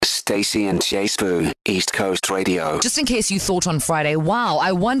Stacey and Jay Spoo, East Coast Radio. Just in case you thought on Friday, wow,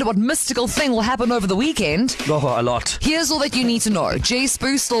 I wonder what mystical thing will happen over the weekend. Oh, a lot. Here's all that you need to know. Jay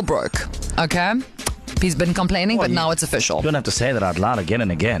Spoo still broke. Okay? He's been complaining, but now it's official. You don't have to say that out loud again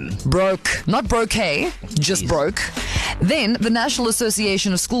and again. Broke. Not broke-hey, just broke. Then, the National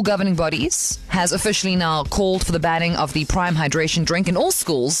Association of School Governing Bodies has officially now called for the banning of the Prime hydration drink in all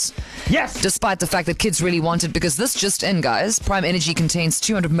schools. Yes! Despite the fact that kids really want it, because this just in, guys. Prime Energy contains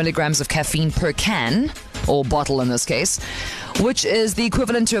 200 milligrams of caffeine per can, or bottle in this case, which is the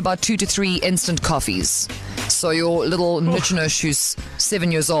equivalent to about 2 to 3 instant coffees. So your little Nutrinush who's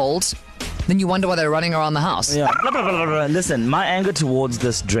 7 years old, then you wonder why they're running around the house. Yeah. Listen, my anger towards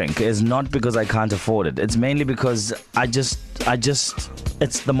this drink is not because I can't afford it. It's mainly because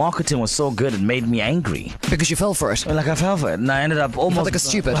the marketing was so good, it made me angry. Because you fell for it. Like I fell for it, and I ended up almost like a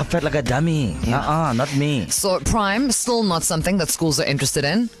stupid. I felt like a dummy. Not me. So Prime, still not something that schools are interested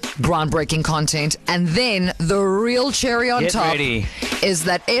in. Groundbreaking content. And then the real cherry on Get top ready. is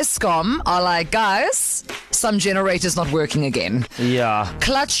that Eskom are like, guys, some generator's not working again. Yeah.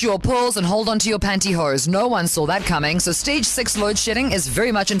 Clutch your pearls and hold on to your pantyhose. No one saw that coming. So stage 6 load shedding is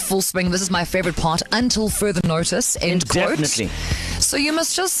very much in full swing. This is my favorite part until further notice. End quote. Definitely. So you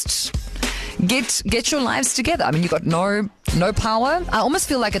must just get your lives together. I mean, you got no power. I almost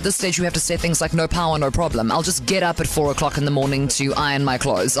feel like at this stage you have to say things like no power, no problem. I'll just get up at 4 o'clock in the morning to iron my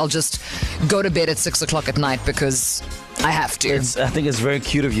clothes. I'll just go to bed at 6 o'clock at night because I have to. I think it's very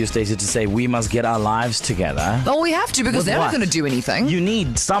cute of you, Stacey, to say we must get our lives together. Oh, we have to because they're not going to do anything. You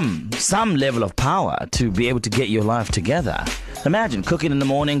need some level of power to be able to get your life together. Imagine cooking in the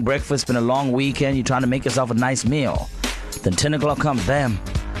morning, breakfast, been a long weekend, you're trying to make yourself a nice meal. Then 10 o'clock comes, bam,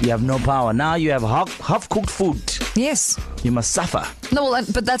 you have no power. Now you have half-cooked food. Yes. You must suffer. No, well,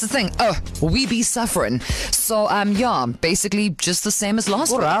 but that's the thing. We be suffering. So, basically just the same as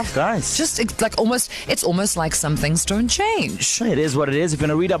last week. Rough, guys. It's almost like some things don't change. It is what it is. If you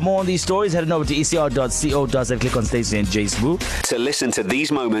want to read up more on these stories, head on over to ecr.co.za and click on Stacey and Jay Spoo. To listen to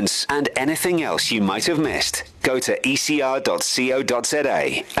these moments and anything else you might have missed, go to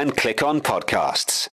ecr.co.za and click on podcasts.